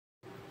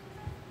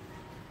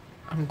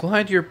I'm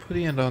glad you're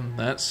putting it on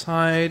that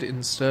side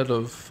instead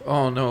of...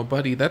 Oh no,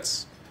 buddy,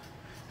 that's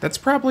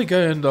probably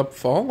gonna end up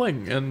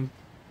falling and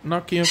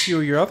knocking a few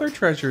of your other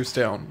treasures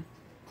down.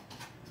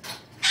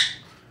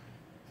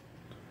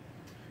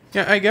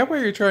 Yeah, I get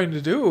what you're trying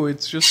to do,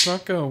 it's just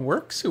not gonna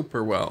work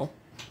super well.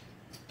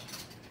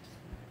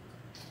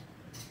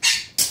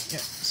 Yeah,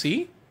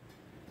 see?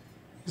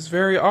 It's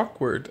very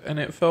awkward, and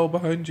it fell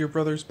behind your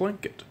brother's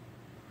blanket.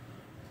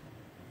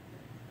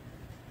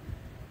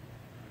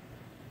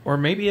 Or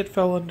maybe it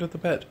fell under the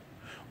bed.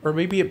 Or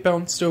maybe it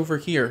bounced over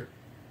here.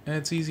 And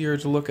it's easier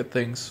to look at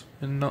things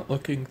and not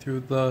looking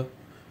through the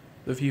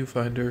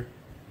viewfinder.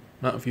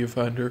 Not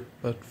viewfinder,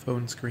 but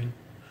phone screen.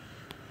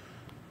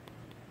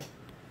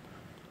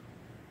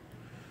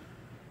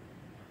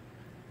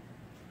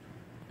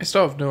 I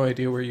still have no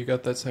idea where you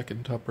got that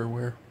second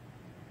Tupperware.